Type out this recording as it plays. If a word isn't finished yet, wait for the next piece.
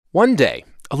One day,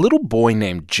 a little boy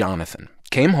named Jonathan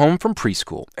came home from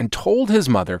preschool and told his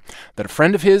mother that a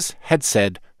friend of his had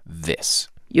said this.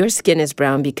 Your skin is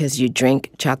brown because you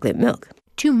drink chocolate milk.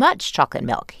 Too much chocolate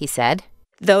milk, he said.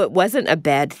 Though it wasn't a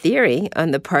bad theory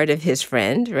on the part of his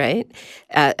friend, right?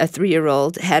 A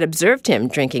 3-year-old had observed him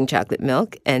drinking chocolate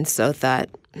milk and so thought,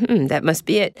 that must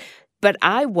be it. But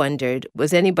I wondered,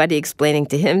 was anybody explaining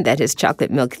to him that his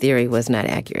chocolate milk theory was not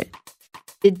accurate?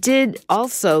 It did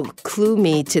also clue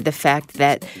me to the fact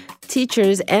that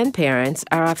teachers and parents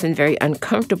are often very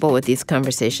uncomfortable with these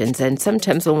conversations. And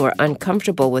sometimes when we're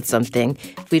uncomfortable with something,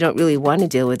 if we don't really want to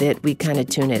deal with it, we kind of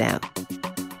tune it out.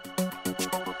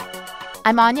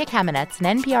 I'm Anya Kamenetz,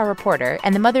 an NPR reporter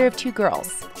and the mother of 2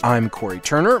 girls. I'm Corey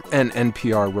Turner, an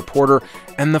NPR reporter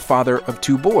and the father of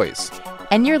 2 boys.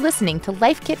 And you're listening to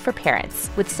Life Kit for Parents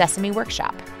with Sesame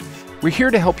Workshop. We're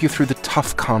here to help you through the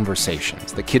tough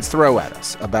conversations that kids throw at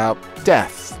us about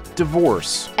death,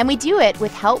 divorce. And we do it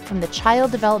with help from the child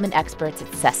development experts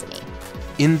at Sesame.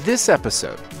 In this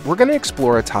episode, we're going to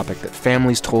explore a topic that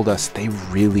families told us they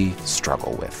really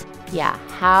struggle with. Yeah,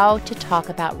 how to talk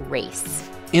about race.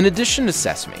 In addition to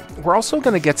Sesame, we're also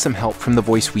going to get some help from the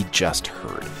voice we just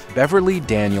heard, Beverly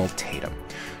Daniel Tatum.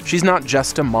 She's not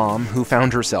just a mom who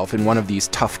found herself in one of these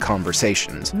tough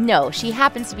conversations. No, she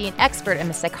happens to be an expert in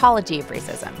the psychology of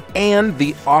racism. And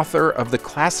the author of the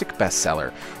classic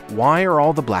bestseller, Why Are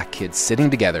All the Black Kids Sitting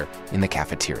Together in the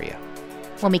Cafeteria?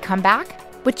 When we come back,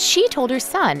 what she told her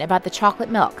son about the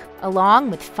chocolate milk, along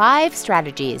with 5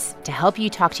 strategies to help you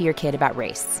talk to your kid about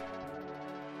race.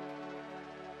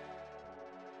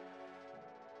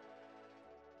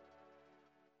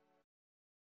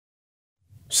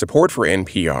 Support for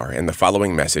NPR and the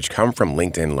following message come from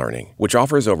LinkedIn Learning, which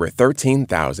offers over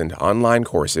 13,000 online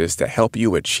courses to help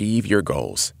you achieve your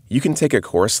goals. You can take a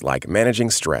course like Managing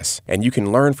Stress, and you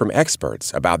can learn from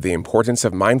experts about the importance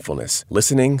of mindfulness,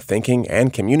 listening, thinking,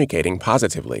 and communicating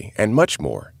positively, and much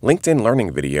more. LinkedIn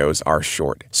Learning videos are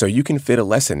short, so you can fit a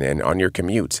lesson in on your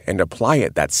commute and apply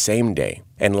it that same day.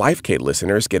 And Life Kit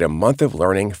listeners get a month of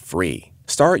learning free.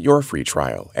 Start your free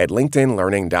trial at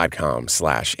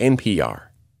linkedinlearning.com/NPR.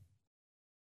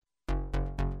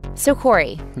 So,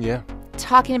 Corey. Yeah.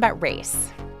 Talking about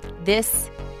race.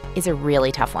 This is a really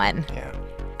tough one. Yeah.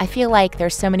 I feel like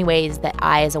there's so many ways that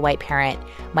I, as a white parent,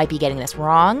 might be getting this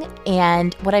wrong.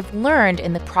 And what I've learned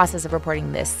in the process of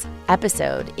reporting this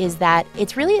episode is that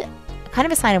it's really kind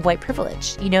of a sign of white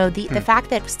privilege. You know, the fact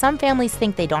that some families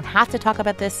think they don't have to talk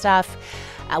about this stuff,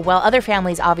 while other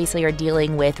families obviously are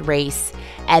dealing with race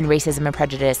and racism and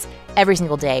prejudice every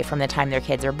single day from the time their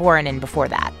kids are born and before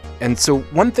that. And so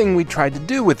one thing we tried to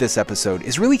do with this episode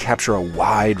is really capture a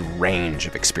wide range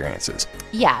of experiences.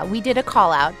 Yeah, we did a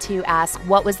call out to ask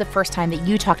what was the first time that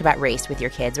you talked about race with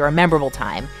your kids, or a memorable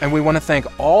time. And we want to thank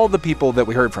all the people that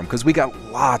we heard from because we got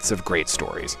lots of great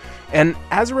stories. And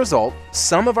as a result,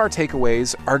 some of our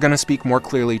takeaways are going to speak more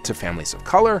clearly to families of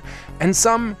color and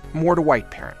some more to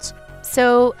white parents.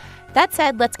 So that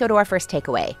said, let's go to our first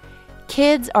takeaway.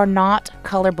 Kids are not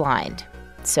colorblind,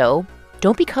 so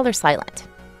don't be color silent.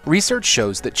 Research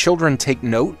shows that children take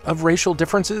note of racial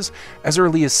differences as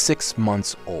early as 6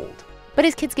 months old. But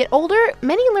as kids get older,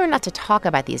 many learn not to talk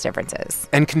about these differences.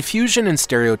 And confusion and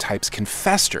stereotypes can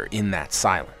fester in that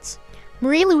silence.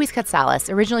 Marie-Louise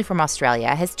Katsalas, originally from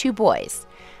Australia, has 2 boys.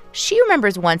 She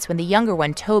remembers once when the younger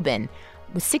one, Tobin,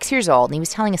 was 6 years old and he was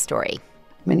telling a story.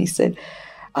 And he said,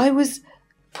 I was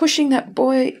pushing that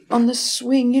boy on the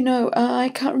swing, I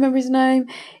can't remember his name.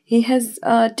 He has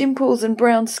dimples and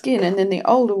brown skin. And then the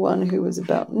older one, who was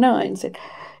about 9, said,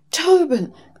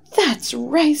 Tobin, that's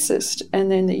racist.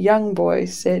 And then the young boy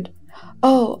said,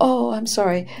 Oh, I'm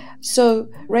sorry. So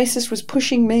racist was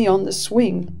pushing me on the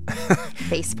swing.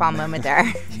 Facepalm moment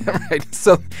there. Yeah, right.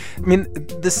 So,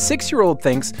 the 6-year-old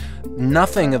thinks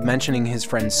nothing of mentioning his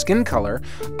friend's skin color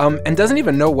and doesn't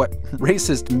even know what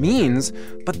racist means.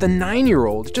 But the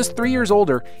 9-year-old, just 3 years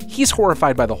older, he's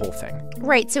horrified by the whole thing.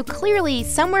 Right. So clearly,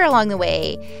 somewhere along the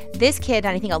way, this kid,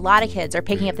 and I think a lot of kids, are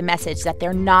picking up the message that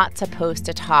they're not supposed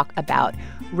to talk about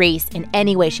race in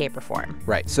any way, shape, or form.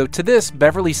 Right. So to this,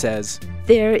 Beverly says,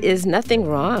 there is nothing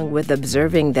wrong with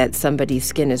observing that somebody's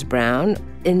skin is brown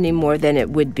any more than it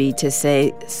would be to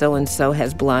say so-and-so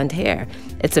has blonde hair.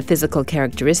 It's a physical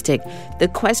characteristic. The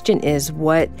question is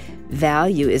what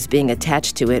value is being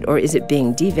attached to it, or is it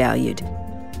being devalued?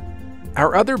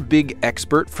 Our other big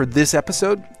expert for this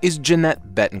episode is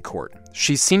Jeanette Betancourt.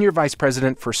 She's Senior Vice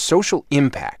President for Social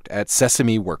Impact at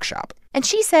Sesame Workshop. And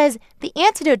she says the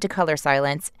antidote to color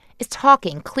silence is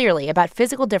talking clearly about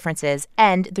physical differences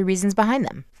and the reasons behind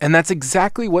them. And that's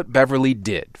exactly what Beverly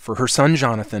did for her son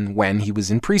Jonathan when he was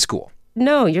in preschool.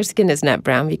 no, your skin is not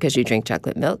brown because you drink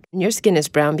chocolate milk. Your skin is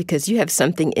brown because you have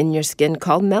something in your skin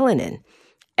called melanin.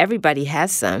 Everybody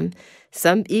has some.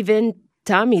 Some, even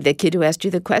Tommy, the kid who asked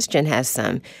you the question, has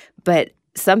some. But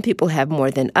some people have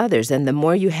more than others, and the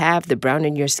more you have, the browner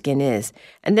your skin is.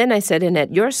 And then I said, and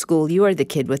at your school, you are the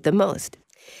kid with the most.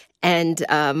 And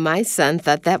my son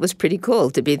thought that was pretty cool,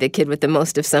 to be the kid with the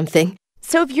most of something.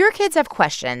 So if your kids have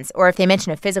questions, or if they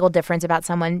mention a physical difference about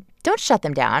someone, don't shut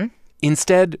them down.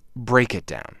 Instead, break it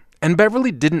down. And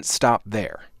Beverly didn't stop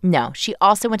there. No, she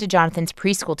also went to Jonathan's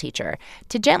preschool teacher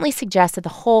to gently suggest that the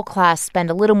whole class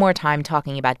spend a little more time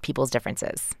talking about people's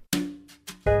differences.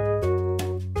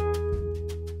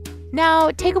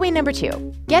 Now, takeaway number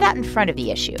 2, get out in front of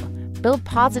the issue. Build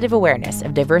positive awareness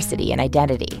of diversity and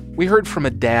identity. We heard from a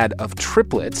dad of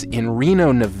triplets in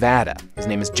Reno, Nevada. His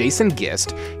name is Jason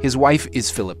Gist. His wife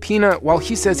is Filipina, while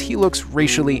he says he looks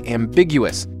racially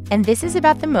ambiguous. And this is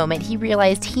about the moment he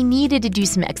realized he needed to do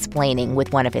some explaining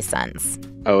with one of his sons.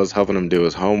 I was helping him do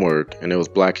his homework, and it was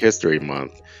Black History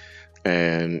Month.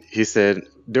 And he said,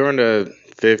 during the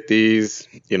 50s,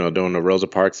 during the Rosa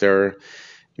Parks era,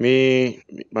 me,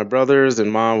 my brothers,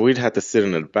 and mom, we'd have to sit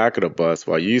in the back of the bus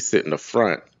while you sit in the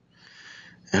front.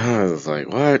 And I was like,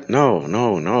 what? No.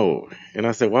 And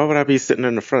I said, why would I be sitting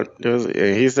in the front? And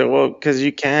he said, well, because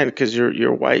you can, because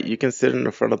you're white. You can sit in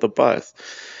the front of the bus.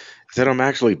 I said, I'm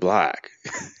actually Black.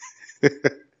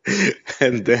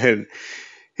 And then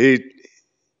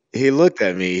he looked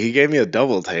at me. He gave me a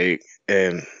double take.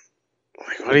 And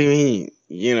like, what do you mean?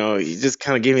 He just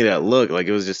kind of gave me that look. Like,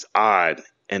 it was just odd.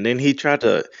 And then he tried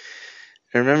to,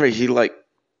 I remember he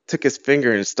took his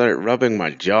finger and started rubbing my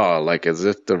jaw, like as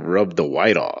if to rub the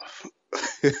white off.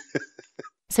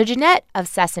 So Jeanette of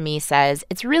Sesame says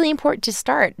it's really important to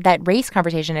start that race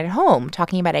conversation at home,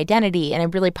 talking about identity in a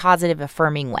really positive,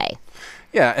 affirming way.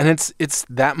 Yeah, and it's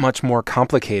that much more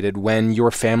complicated when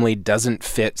your family doesn't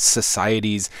fit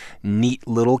society's neat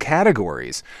little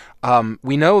categories.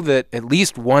 We know that at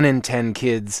least 1 in 10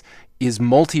 kids is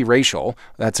multiracial.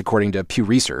 That's according to Pew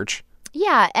Research.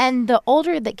 Yeah, and the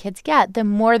older that kids get, the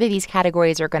more that these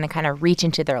categories are going to kind of reach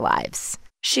into their lives.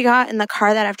 She got in the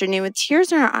car that afternoon with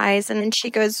tears in her eyes, and then she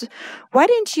goes, why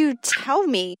didn't you tell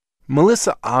me?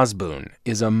 Melissa Osboon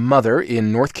is a mother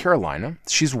in North Carolina.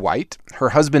 She's white. Her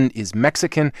husband is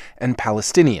Mexican and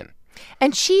Palestinian.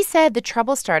 And she said the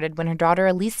trouble started when her daughter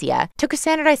Alicia took a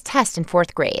standardized test in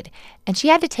 4th grade, and she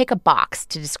had to take a box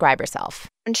to describe herself.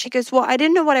 And she goes, well, I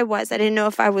didn't know what I was. I didn't know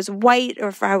if I was white or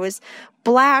if I was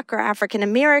Black or African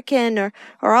American or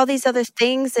all these other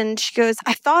things. And she goes,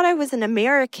 I thought I was an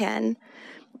American.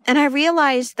 And I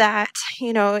realized that,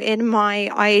 in my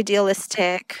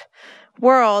idealistic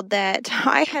world, that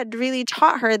I had really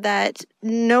taught her that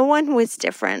no one was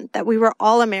different, that we were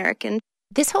all American.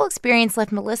 This whole experience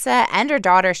left Melissa and her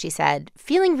daughter, she said,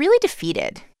 feeling really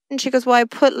defeated. And she goes, well, I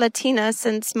put Latina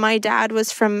since my dad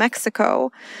was from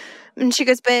Mexico. And she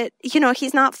goes, but,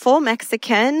 he's not full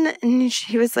Mexican. And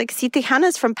she was like, see,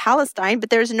 Tejana's from Palestine,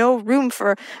 but there's no room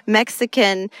for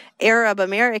Mexican, Arab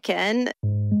American.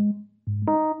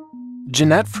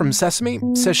 Jeanette from Sesame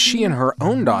says she and her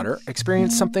own daughter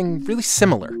experienced something really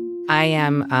similar. I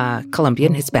am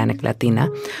Colombian, Hispanic, Latina.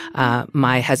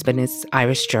 My husband is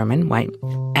Irish, German, white.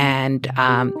 And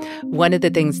one of the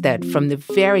things that from the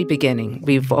very beginning,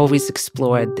 we've always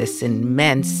explored this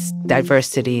immense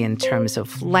diversity in terms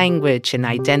of language and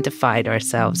identified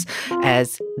ourselves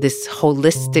as this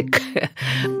holistic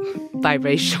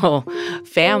biracial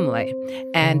family.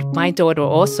 And my daughter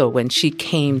also, when she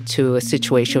came to a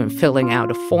situation filling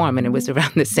out a form, and it was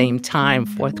around the same time,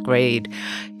 4th grade,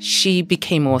 she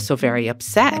became also very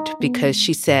upset because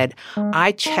she said,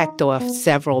 I checked off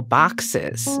several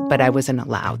boxes, but I wasn't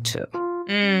allowed to.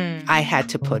 I had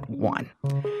to put 1.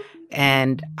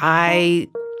 And I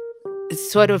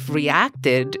sort of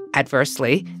reacted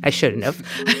adversely. I shouldn't have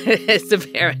as a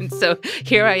parent. So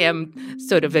here I am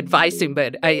sort of advising,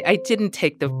 but I didn't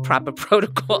take the proper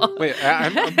protocol. Wait,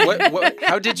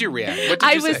 how did you react? What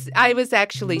did you say? I was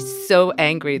actually so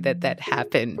angry that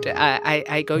happened.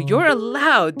 I go, you're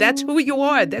allowed. That's who you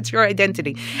are. That's your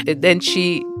identity. And then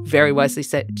she very wisely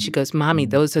said, she goes, Mommy,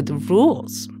 those are the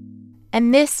rules.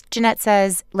 And this, Jeanette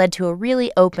says, led to a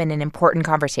really open and important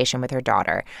conversation with her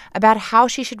daughter about how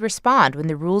she should respond when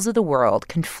the rules of the world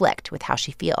conflict with how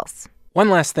she feels. One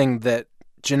last thing that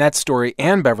Jeanette's story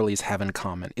and Beverly's have in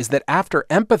common is that after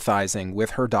empathizing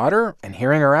with her daughter and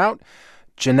hearing her out,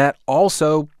 Jeanette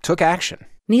also took action.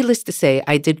 Needless to say,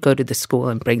 I did go to the school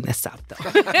and bring this up,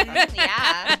 though.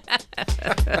 Yeah.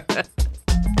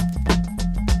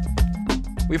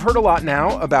 We've heard a lot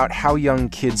now about how young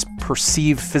kids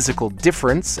perceive physical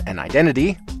difference and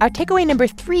identity. Our takeaway number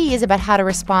 3 is about how to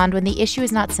respond when the issue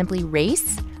is not simply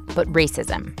race, but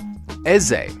racism.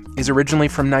 Eze is originally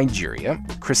from Nigeria.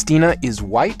 Christina is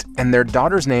white, and their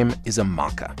daughter's name is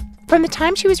Amaka. From the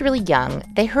time she was really young,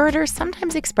 they heard her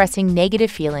sometimes expressing negative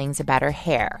feelings about her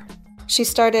hair. She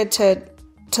started to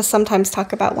sometimes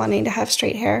talk about wanting to have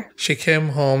straight hair. She came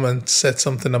home and said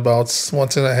something about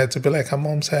wanting her hair to be like her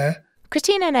mom's hair.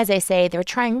 Christina and Eze say they're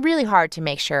trying really hard to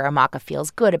make sure Amaka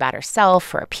feels good about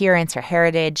herself, her appearance, her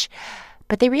heritage.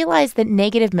 But they realized that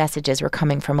negative messages were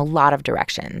coming from a lot of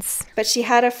directions. But she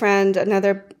had a friend,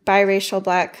 another biracial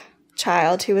Black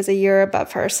child, who was a year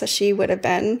above her, so she would have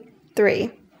been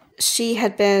 3. She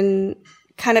had been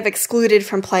kind of excluded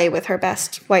from play with her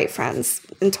best white friends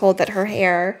and told that her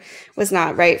hair was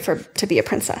not right to be a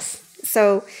princess.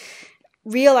 So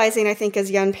realizing, I think, as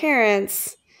young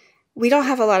parents, we don't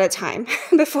have a lot of time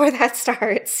before that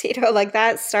starts, like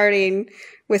that's starting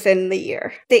within the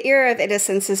year. The era of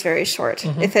innocence is very short,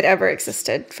 if it ever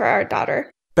existed for our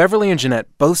daughter. Beverly and Jeanette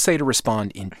both say to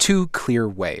respond in 2 clear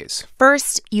ways.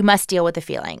 First, you must deal with the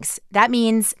feelings. That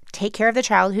means take care of the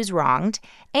child who's wronged.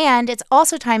 And it's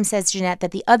also time, says Jeanette,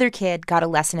 that the other kid got a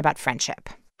lesson about friendship.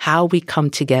 How we come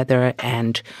together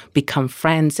and become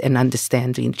friends and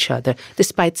understand each other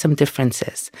despite some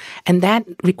differences. And that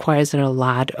requires a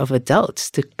lot of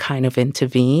adults to kind of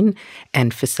intervene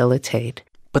and facilitate.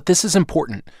 But this is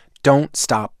important. Don't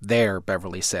stop there,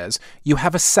 Beverly says. You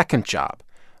have a second job.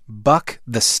 Buck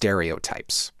the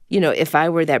stereotypes. If I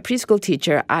were that preschool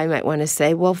teacher, I might want to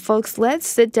say, well, folks, let's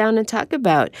sit down and talk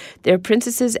about there are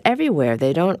princesses everywhere.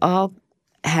 They don't all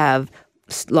have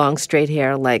long, straight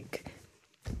hair like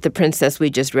the princess we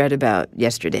just read about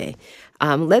yesterday.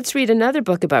 Let's read another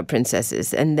book about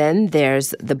princesses. And then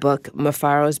there's the book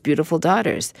Mufaro's Beautiful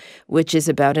Daughters, which is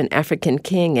about an African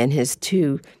king and his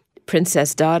 2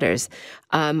 princess daughters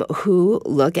who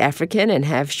look African and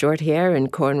have short hair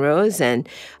and cornrows.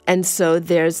 And so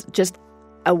there's just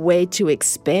a way to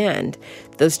expand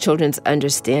those children's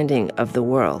understanding of the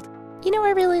world.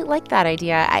 I really like that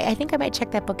idea. I think I might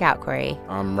check that book out, Corey.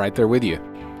 I'm right there with you.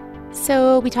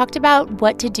 So we talked about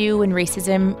what to do when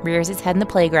racism rears its head in the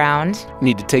playground.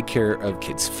 Need to take care of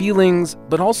kids' feelings,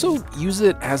 but also use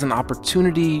it as an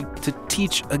opportunity to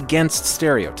teach against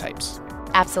stereotypes.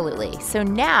 Absolutely. So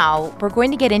now we're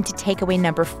going to get into takeaway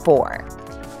number 4.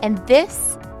 And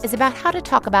this is about how to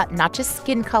talk about not just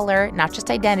skin color, not just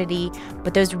identity,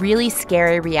 but those really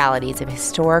scary realities of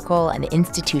historical and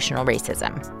institutional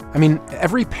racism. I mean,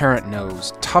 every parent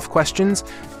knows tough questions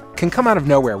can come out of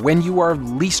nowhere when you are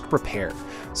least prepared.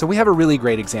 So we have a really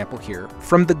great example here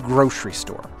from the grocery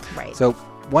store. Right. So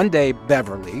one day,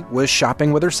 Beverly was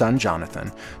shopping with her son,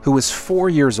 Jonathan, who was 4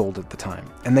 years old at the time,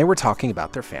 and they were talking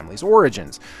about their family's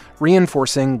origins,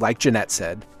 reinforcing, like Jeanette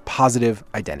said, positive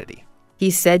identity.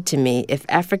 He said to me, if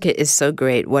Africa is so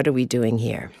great, what are we doing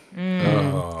here?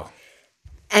 Oh.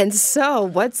 And so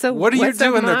what do you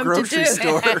do in the grocery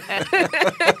store?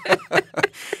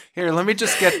 Here, let me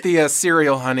just get the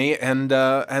cereal, honey, and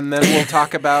then we'll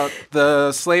talk about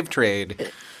the slave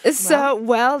trade.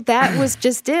 So, that was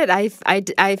just it.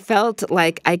 I felt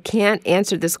like I can't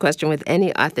answer this question with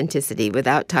any authenticity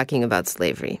without talking about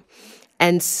slavery.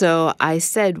 And so I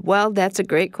said, well, that's a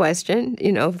great question,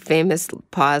 famous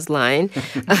pause line.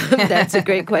 That's a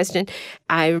great question.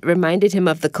 I reminded him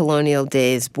of the colonial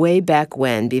days way back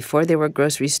when, before there were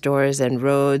grocery stores and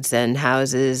roads and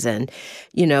houses. And,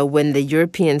 when the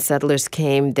European settlers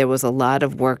came, there was a lot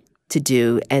of work to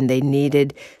do, and they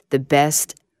needed the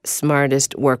best,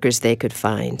 smartest workers they could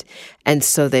find. And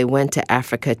so they went to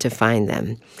Africa to find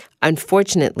them.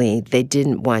 Unfortunately, they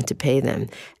didn't want to pay them.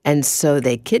 And so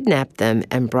they kidnapped them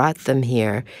and brought them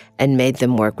here and made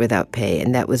them work without pay.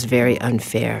 And that was very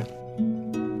unfair.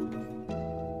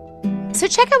 So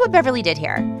check out what Beverly did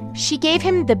here. She gave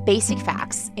him the basic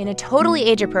facts in a totally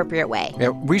age-appropriate way. Yeah,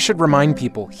 we should remind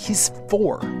people he's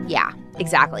 4. Yeah,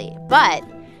 exactly. But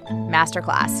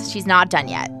masterclass, she's not done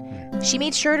yet. She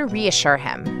made sure to reassure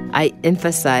him. I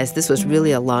emphasized this was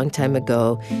really a long time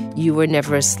ago. You were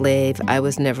never a slave. I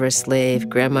was never a slave.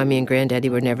 Grandmommy and Granddaddy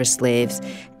were never slaves.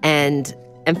 And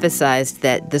emphasized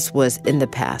that this was in the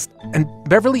past. And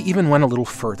Beverly even went a little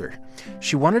further.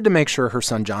 She wanted to make sure her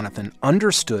son Jonathan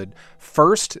understood,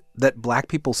 first, that Black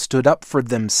people stood up for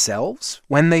themselves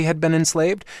when they had been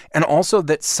enslaved, and also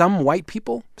that some white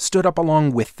people stood up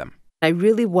along with them. I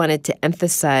really wanted to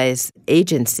emphasize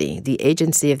agency, the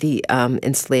agency of the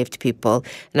enslaved people.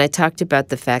 And I talked about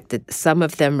the fact that some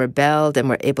of them rebelled and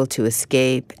were able to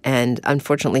escape, and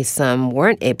unfortunately some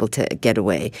weren't able to get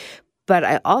away. But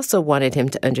I also wanted him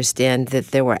to understand that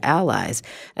there were allies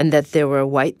and that there were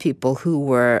white people who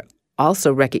were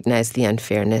also recognized the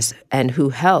unfairness and who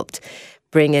helped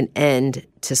bring an end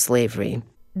to slavery.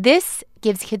 This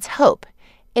gives kids hope.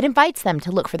 It invites them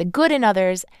to look for the good in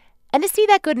others and to see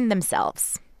that good in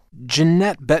themselves.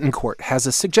 Jeanette Betancourt has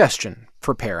a suggestion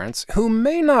for parents who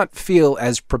may not feel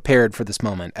as prepared for this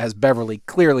moment as Beverly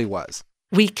clearly was.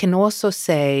 We can also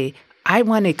say, I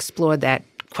want to explore that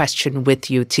question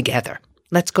with you together.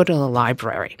 Let's go to the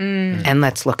library and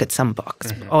let's look at some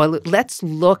books. Or let's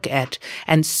look at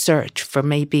and search for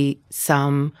maybe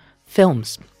some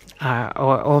films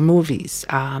or movies,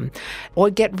 or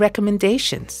get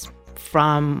recommendations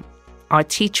from our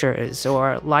teachers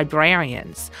or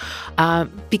librarians,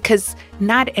 because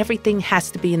not everything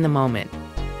has to be in the moment.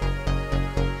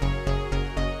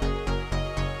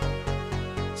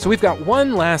 So we've got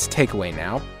one last takeaway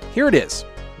now. Here it is.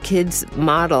 Kids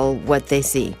model what they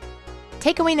see.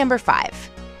 Takeaway number 5.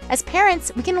 As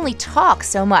parents, we can only talk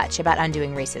so much about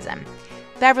undoing racism.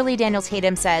 Beverly Daniel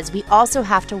Tatum says we also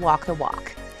have to walk the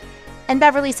walk. And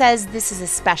Beverly says this is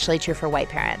especially true for white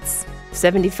parents.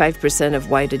 75%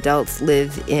 of white adults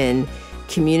live in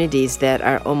communities that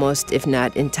are almost, if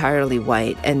not entirely,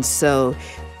 white. And so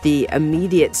the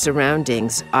immediate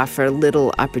surroundings offer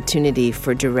little opportunity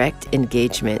for direct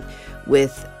engagement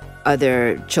with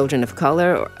other children of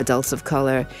color or adults of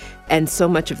color. And so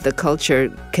much of the culture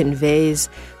conveys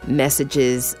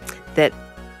messages that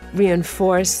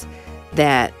reinforce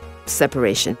that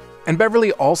separation. And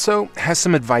Beverly also has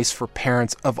some advice for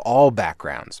parents of all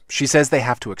backgrounds. She says they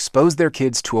have to expose their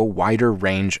kids to a wider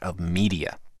range of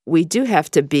media. We do have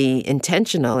to be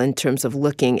intentional in terms of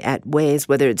looking at ways,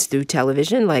 whether it's through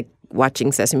television, like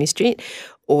watching Sesame Street,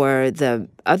 or the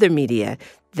other media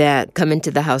that come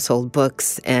into the household,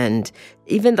 books and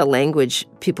even the language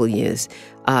people use.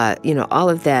 All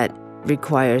of that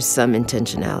requires some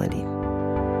intentionality.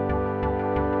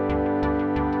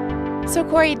 So,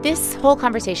 Corey, this whole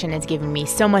conversation has given me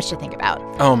so much to think about.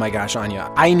 Oh my gosh, Anya,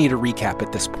 I need a recap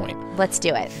at this point. Let's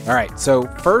do it. All right, so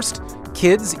first,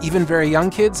 kids, even very young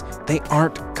kids, they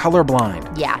aren't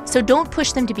colorblind. Yeah, so don't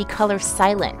push them to be color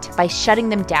silent by shutting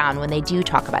them down when they do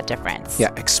talk about difference.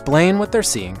 Yeah, explain what they're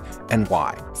seeing and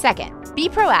why. Second, be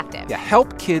proactive. Yeah,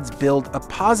 help kids build a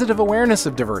positive awareness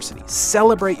of diversity.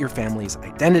 Celebrate your family's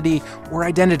identity or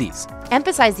identities.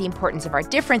 Emphasize the importance of our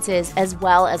differences as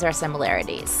well as our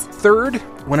similarities. Third,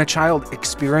 when a child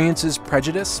experiences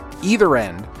prejudice, either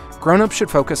end, grown-ups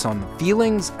should focus on the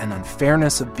feelings and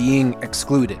unfairness of being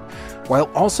excluded,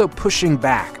 while also pushing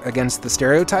back against the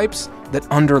stereotypes that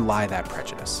underlie that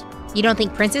prejudice. You don't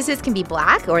think princesses can be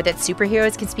black or that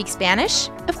superheroes can speak Spanish?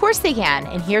 Of course they can,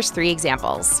 and here's 3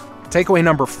 examples. Takeaway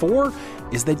number 4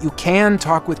 is that you can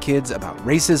talk with kids about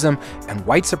racism and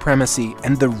white supremacy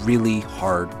and the really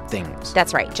hard things.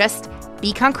 That's right. Just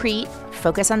be concrete,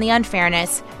 focus on the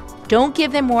unfairness, don't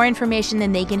give them more information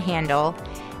than they can handle,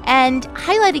 and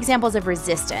highlight examples of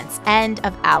resistance and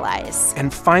of allies.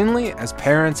 And finally, as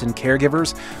parents and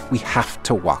caregivers, we have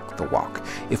to walk the walk.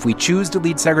 If we choose to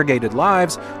lead segregated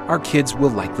lives, our kids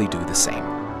will likely do the same.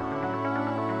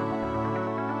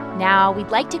 Now, we'd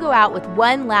like to go out with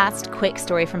one last quick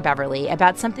story from Beverly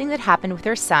about something that happened with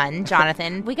her son,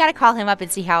 Jonathan. We got to call him up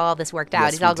and see how all this worked out.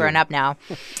 Yes, he's all grown up now.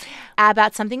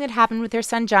 About something that happened with her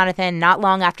son, Jonathan, not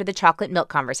long after the chocolate milk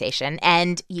conversation.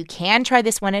 And you can try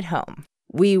this one at home.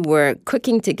 We were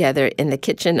cooking together in the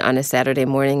kitchen on a Saturday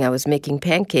morning. I was making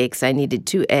pancakes. I needed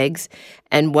 2 eggs,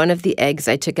 and one of the eggs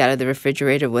I took out of the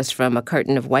refrigerator was from a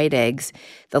carton of white eggs,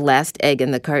 the last egg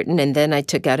in the carton, and then I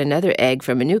took out another egg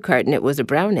from a new carton. It was a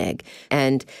brown egg,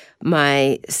 and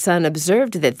my son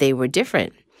observed that they were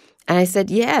different. And I said,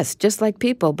 yes, just like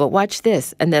people, but watch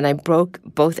this. And then I broke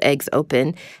both eggs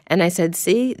open, and I said,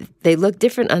 see, they look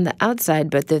different on the outside,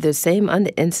 but they're the same on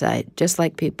the inside, just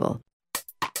like people.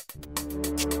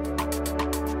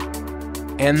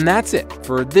 And that's it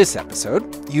for this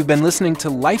episode. You've been listening to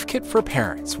Life Kit for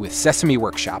Parents with Sesame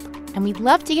Workshop. And we'd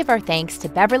love to give our thanks to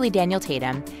Beverly Daniel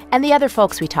Tatum and the other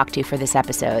folks we talked to for this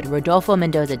episode, Rodolfo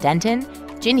Mendoza-Denton,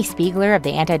 Ginny Spiegler of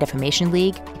the Anti-Defamation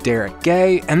League, Derek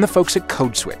Gay, and the folks at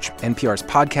Code Switch, NPR's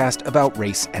podcast about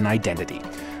race and identity.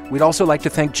 We'd also like to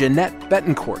thank Jeanette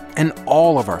Betancourt and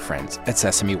all of our friends at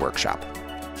Sesame Workshop.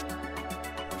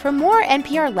 For more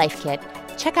NPR Life Kit,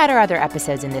 check out our other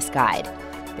episodes in this guide.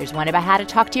 There's one about how to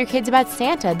talk to your kids about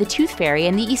Santa, the Tooth Fairy,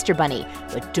 and the Easter Bunny.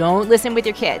 But don't listen with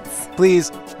your kids. Please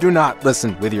do not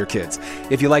listen with your kids.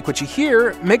 If you like what you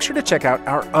hear, make sure to check out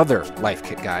our other Life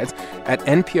Kit guides at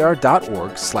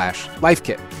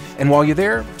npr.org/lifekit. And while you're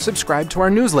there, subscribe to our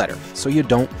newsletter so you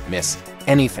don't miss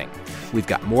anything. We've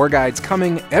got more guides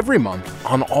coming every month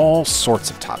on all sorts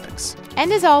of topics.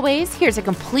 And as always, here's a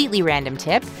completely random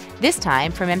tip. This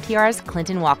time from NPR's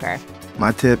Clinton Walker.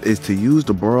 My tip is to use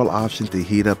the broil option to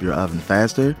heat up your oven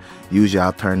faster. Usually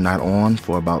I'll turn that on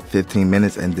for about 15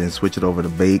 minutes and then switch it over to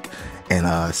bake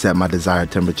and set my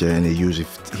desired temperature, and it usually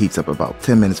heats up about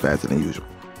 10 minutes faster than usual.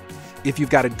 If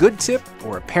you've got a good tip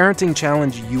or a parenting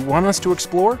challenge you want us to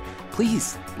explore,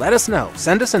 please let us know.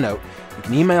 Send us a note. You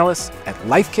can email us at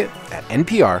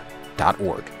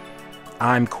lifekit@npr.org.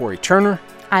 I'm Corey Turner.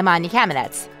 I'm Anya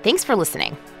Kamenetz. Thanks for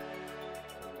listening.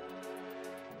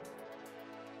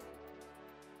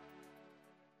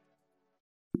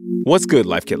 What's good,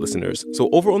 Life Kit listeners? So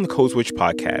over on the Code Switch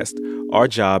podcast, our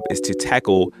job is to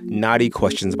tackle knotty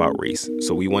questions about race.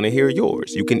 So we want to hear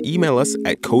yours. You can email us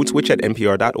at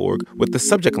codeswitch@npr.org with the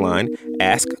subject line,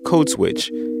 Ask Code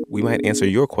Switch. We might answer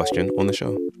your question on the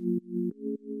show.